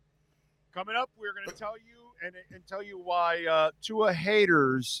 305-670-3370. Coming up, we're going to tell you and tell you why Tua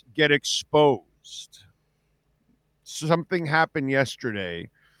haters get exposed. Something happened yesterday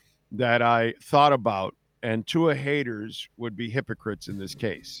that I thought about, and Tua haters would be hypocrites in this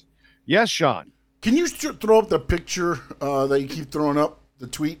case. Yes, Sean. Can you throw up the picture that you keep throwing up, the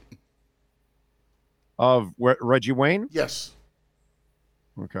tweet? Of Reggie Wayne? Yes.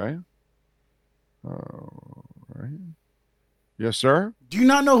 Okay. All right. Yes, sir. Do you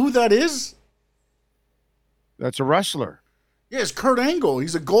not know who that is? That's a wrestler. Yeah, it's Kurt Angle.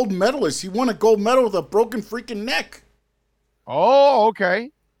 He's a gold medalist. He won a gold medal with a broken freaking neck. Oh,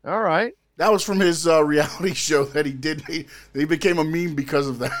 okay. All right. That was from his reality show that he did. He became a meme because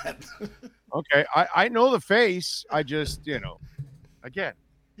of that. Okay. I know the face. I just, again.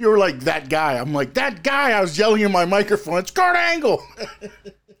 You were like, that guy. I'm like, that guy. I was yelling in my microphone. It's Kurt Angle.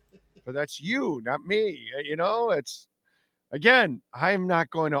 But that's you, not me. It's, again, I'm not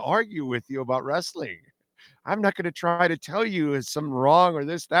going to argue with you about wrestling. I'm not going to try to tell you it's something wrong or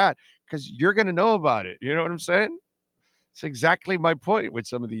this, that, because you're going to know about it. You know what I'm saying? It's exactly my point with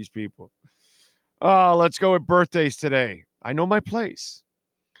some of these people. Let's go with birthdays today. I know my place.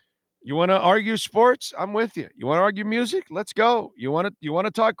 You want to argue sports? I'm with you. You want to argue music? Let's go. You want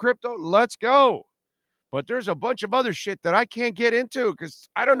to talk crypto? Let's go. But there's a bunch of other shit that I can't get into because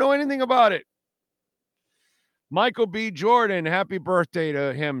I don't know anything about it. Michael B. Jordan, happy birthday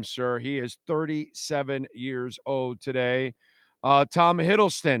to him, sir. He is 37 years old today. Tom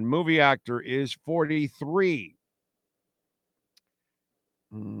Hiddleston, movie actor, is 43.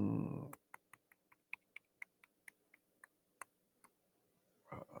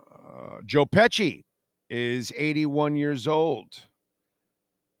 Joe Pesci is 81 years old.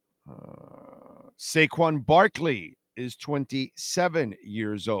 Saquon Barkley is 27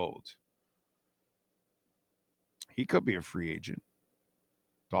 years old. He could be a free agent.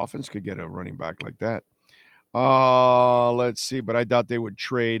 Dolphins could get a running back like that. Let's see, but I doubt they would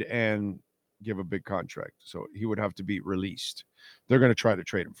trade and give a big contract. So he would have to be released. They're going to try to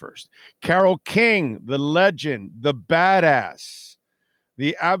trade him first. Carole King, the legend, the badass,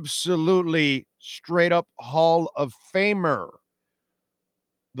 the absolutely straight up Hall of Famer,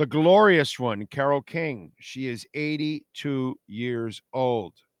 the glorious one, Carole King. She is 82 years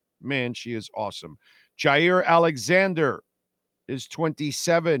old. Man, she is awesome. Jair Alexander is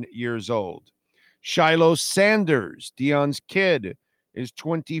 27 years old. Shiloh Sanders, Dion's kid, is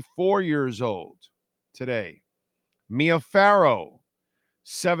 24 years old today. Mia Farrow,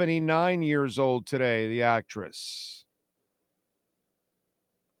 79 years old today, the actress.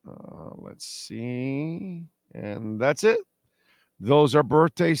 Let's see. And that's it. Those are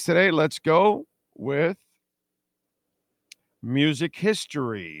birthdays today. Let's go with music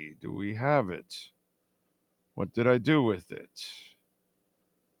history. Do we have it? What did I do with it?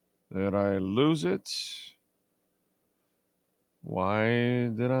 Did I lose it? Why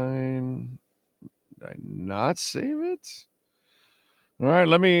did I not save it? All right,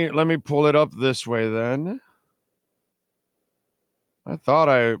 let me pull it up this way then. I thought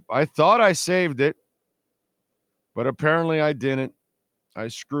I saved it, but apparently I didn't. I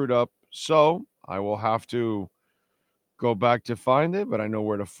screwed up. So I will have to go back to find it, but I know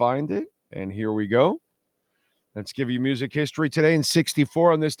where to find it. And here we go. Let's give you music history today. In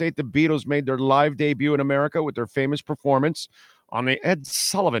 1964, on this date, the Beatles made their live debut in America with their famous performance on the Ed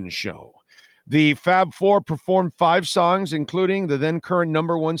Sullivan Show. The Fab Four performed 5 songs, including the then current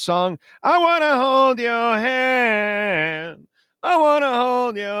 #1 song, I Want to Hold Your Hand. I want to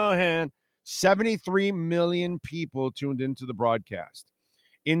hold your hand. 73 million people tuned into the broadcast.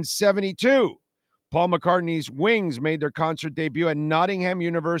 In 1972, Paul McCartney's Wings made their concert debut at Nottingham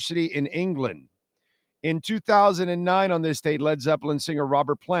University in England. In 2009, on this date, Led Zeppelin singer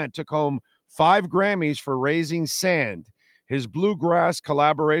Robert Plant took home 5 Grammys for Raising Sand, his bluegrass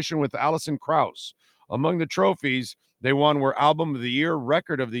collaboration with Alison Krauss. Among the trophies they won were Album of the Year,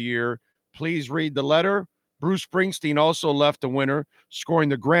 Record of the Year, Please Read the Letter. Bruce Springsteen also left a winner, scoring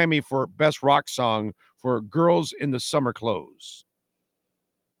the Grammy for Best Rock Song for Girls in the Summer Clothes.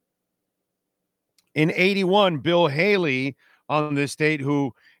 In 1981, Bill Haley, on this date,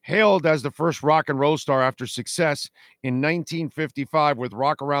 who hailed as the first rock and roll star after success in 1955 with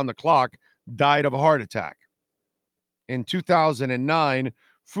Rock Around the Clock, died of a heart attack. In 2009,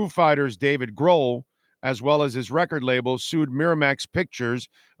 Foo Fighters' David Grohl, as well as his record label, sued Miramax Pictures,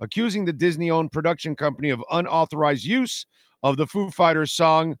 accusing the Disney-owned production company of unauthorized use of the Foo Fighters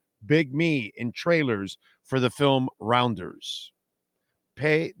song Big Me in trailers for the film Rounders.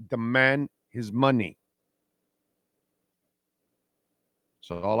 Pay the man his money.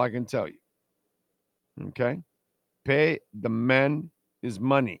 So all I can tell you. Okay? Pay the man his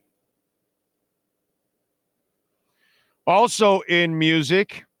money. Also in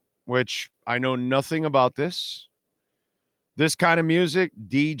music, which I know nothing about this kind of music,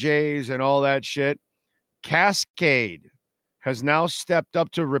 DJs and all that shit, Cascade has now stepped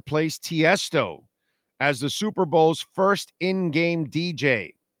up to replace Tiesto as the Super Bowl's first in-game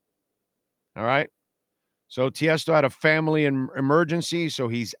DJ. All right? So Tiesto had a family emergency, so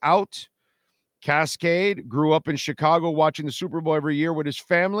he's out. Cascade grew up in Chicago watching the Super Bowl every year with his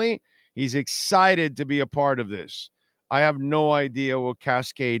family. He's excited to be a part of this. I have no idea what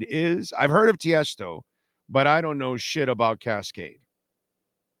Cascade is. I've heard of Tiesto, but I don't know shit about Cascade.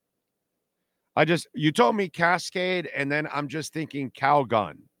 You told me Cascade, and then I'm just thinking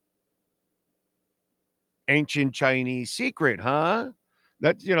Calgon. Ancient Chinese secret, huh?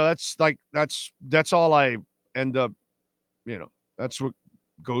 That's all I end up, that's what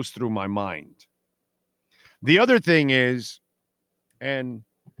goes through my mind. The other thing is, and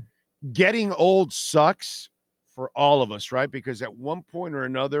getting old sucks for all of us, right? Because at one point or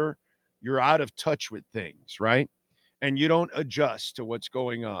another, you're out of touch with things, right? And you don't adjust to what's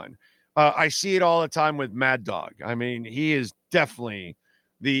going on. I see it all the time with Mad Dog. I mean, he is definitely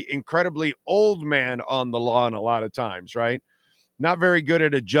the incredibly old man on the lawn a lot of times, right? Not very good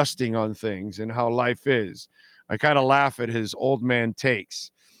at adjusting on things and how life is. I kind of laugh at his old man takes.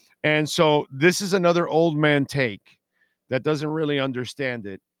 And so this is another old man take that doesn't really understand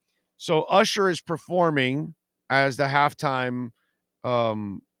it. So Usher is performing as the halftime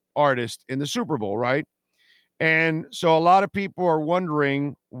artist in the Super Bowl, right? And so a lot of people are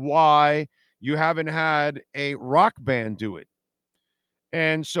wondering why you haven't had a rock band do it.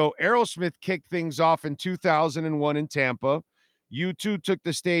 And so Aerosmith kicked things off in 2001 in Tampa. U2 took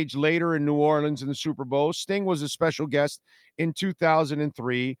the stage later in New Orleans in the Super Bowl. Sting was a special guest in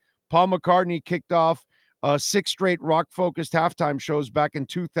 2003. Paul McCartney kicked off 6 straight rock-focused halftime shows back in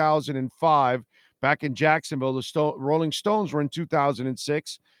 2005. Back in Jacksonville, the Rolling Stones were in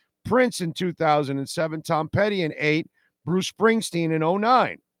 2006. Prince in 2007. Tom Petty in 2008. Bruce Springsteen in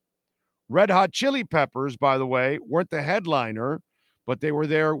 2009. Red Hot Chili Peppers, by the way, weren't the headliner, but they were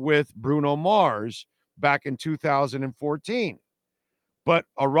there with Bruno Mars back in 2014. But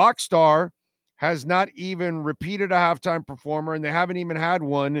a rock star has not even repeated a halftime performer, and they haven't even had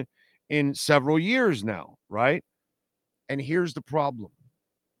one in several years now, right? And here's the problem.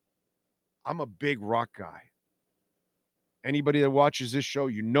 I'm a big rock guy. Anybody that watches this show,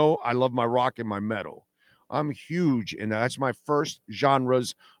 you know I love my rock and my metal. I'm huge in that. That's my first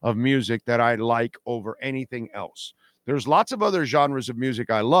genres of music that I like over anything else. There's lots of other genres of music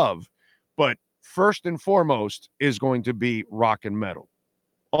I love, but first and foremost is going to be rock and metal.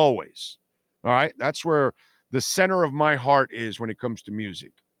 Always. All right? That's where the center of my heart is when it comes to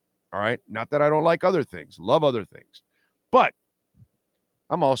music. All right? Not that I don't like other things. Love other things. But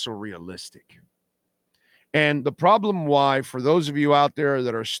I'm also realistic. And the problem why, for those of you out there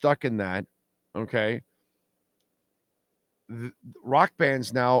that are stuck in that, okay, rock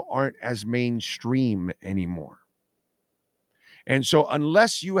bands now aren't as mainstream anymore. And so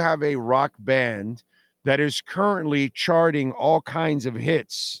unless you have a rock band that is currently charting all kinds of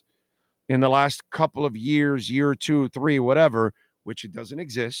hits in the last couple of years, year, 2, 3, whatever, which it doesn't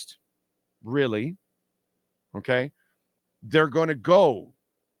exist, really, okay, they're going to go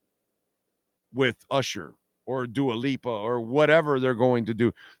with Usher or Dua Lipa or whatever they're going to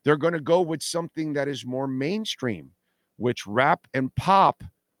do. They're going to go with something that is more mainstream, which rap and pop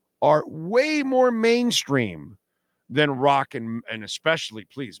are way more mainstream than rock and especially,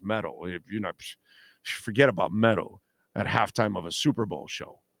 please, metal. If you're not, forget about metal at halftime of a Super Bowl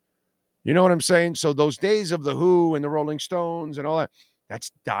show. You know what I'm saying? So those days of the Who and the Rolling Stones and all that,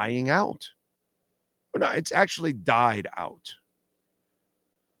 that's dying out. No, it's actually died out.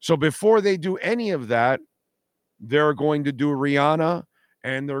 So before they do any of that, they're going to do Rihanna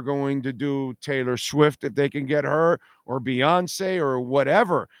and they're going to do Taylor Swift if they can get her, or Beyonce or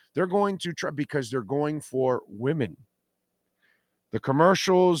whatever. They're going to try because they're going for women. The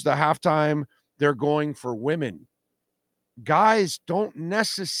commercials, the halftime, they're going for women. Guys don't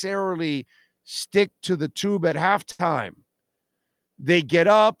necessarily stick to the tube at halftime. They get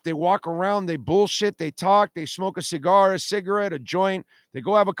up, they walk around, they bullshit, they talk, they smoke a cigar, a cigarette, a joint. They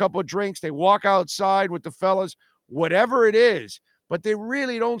go have a couple of drinks. They walk outside with the fellas, whatever it is. But they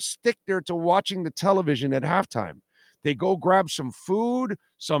really don't stick there to watching the television at halftime. They go grab some food,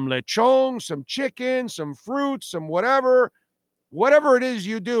 some lechon, some chicken, some fruit, some whatever. Whatever it is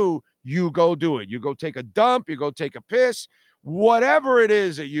you do, you go do it. You go take a dump, you go take a piss, whatever it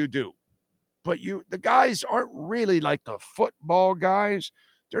is that you do. But the guys aren't really like the football guys.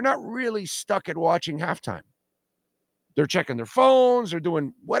 They're not really stuck at watching halftime. They're checking their phones. They're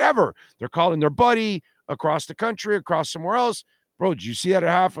doing whatever. They're calling their buddy across the country, across somewhere else. Bro, did you see that at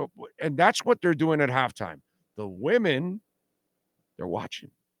half? And that's what they're doing at halftime. The women, they're watching.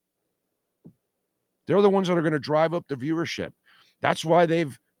 They're the ones that are going to drive up the viewership. That's why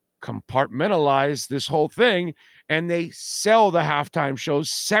they've compartmentalized this whole thing, and they sell the halftime shows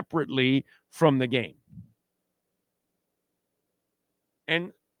separately from the game.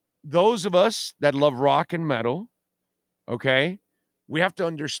 And those of us that love rock and metal, okay, we have to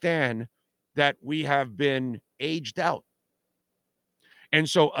understand that we have been aged out. And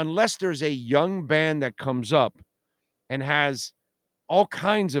so unless there's a young band that comes up and has all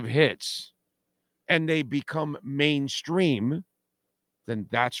kinds of hits and they become mainstream, then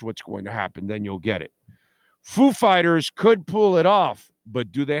that's what's going to happen. Then you'll get it. Foo Fighters could pull it off,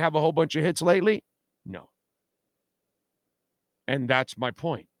 but do they have a whole bunch of hits lately? No. And that's my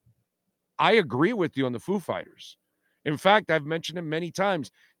point. I agree with you on the Foo Fighters. In fact, I've mentioned it many times.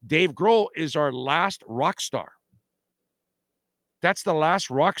 Dave Grohl is our last rock star. That's the last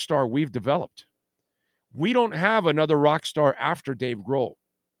rock star we've developed. We don't have another rock star after Dave Grohl.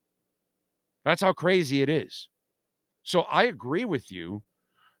 That's how crazy it is. So I agree with you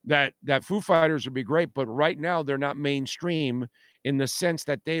that Foo Fighters would be great, but right now they're not mainstream in the sense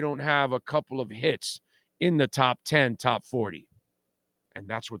that they don't have a couple of hits in the top 10, top 40. And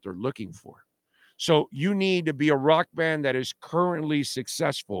that's what they're looking for. So you need to be a rock band that is currently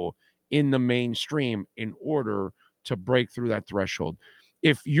successful in the mainstream in order to break through that threshold.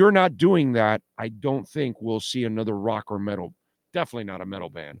 If you're not doing that, I don't think we'll see another rock or metal. Definitely not a metal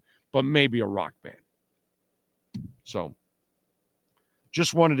band, but maybe a rock band. So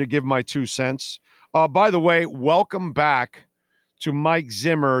just wanted to give my 2 cents. By the way, welcome back to Mike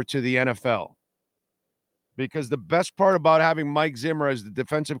Zimmer to the NFL. Because the best part about having Mike Zimmer as the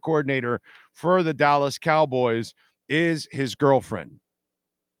defensive coordinator for the Dallas Cowboys is his girlfriend.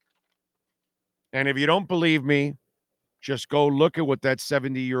 And if you don't believe me, just go look at what that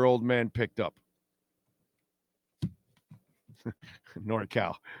 70-year-old man picked up.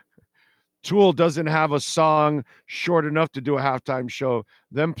 NorCal. Tool doesn't have a song short enough to do a halftime show.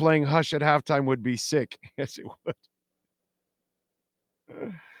 Them playing Hush at halftime would be sick. Yes, it would.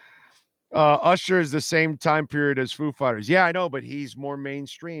 Usher is the same time period as Foo Fighters. Yeah, I know, but he's more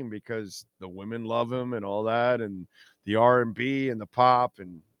mainstream because the women love him and all that, and the R&B and the pop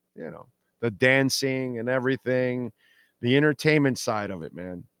and, you know, the dancing and everything, the entertainment side of it,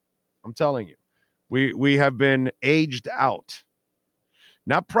 man. I'm telling you, we have been aged out,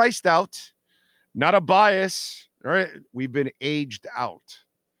 not priced out, not a bias. All right, we've been aged out,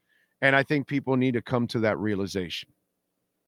 and I think people need to come to that realization.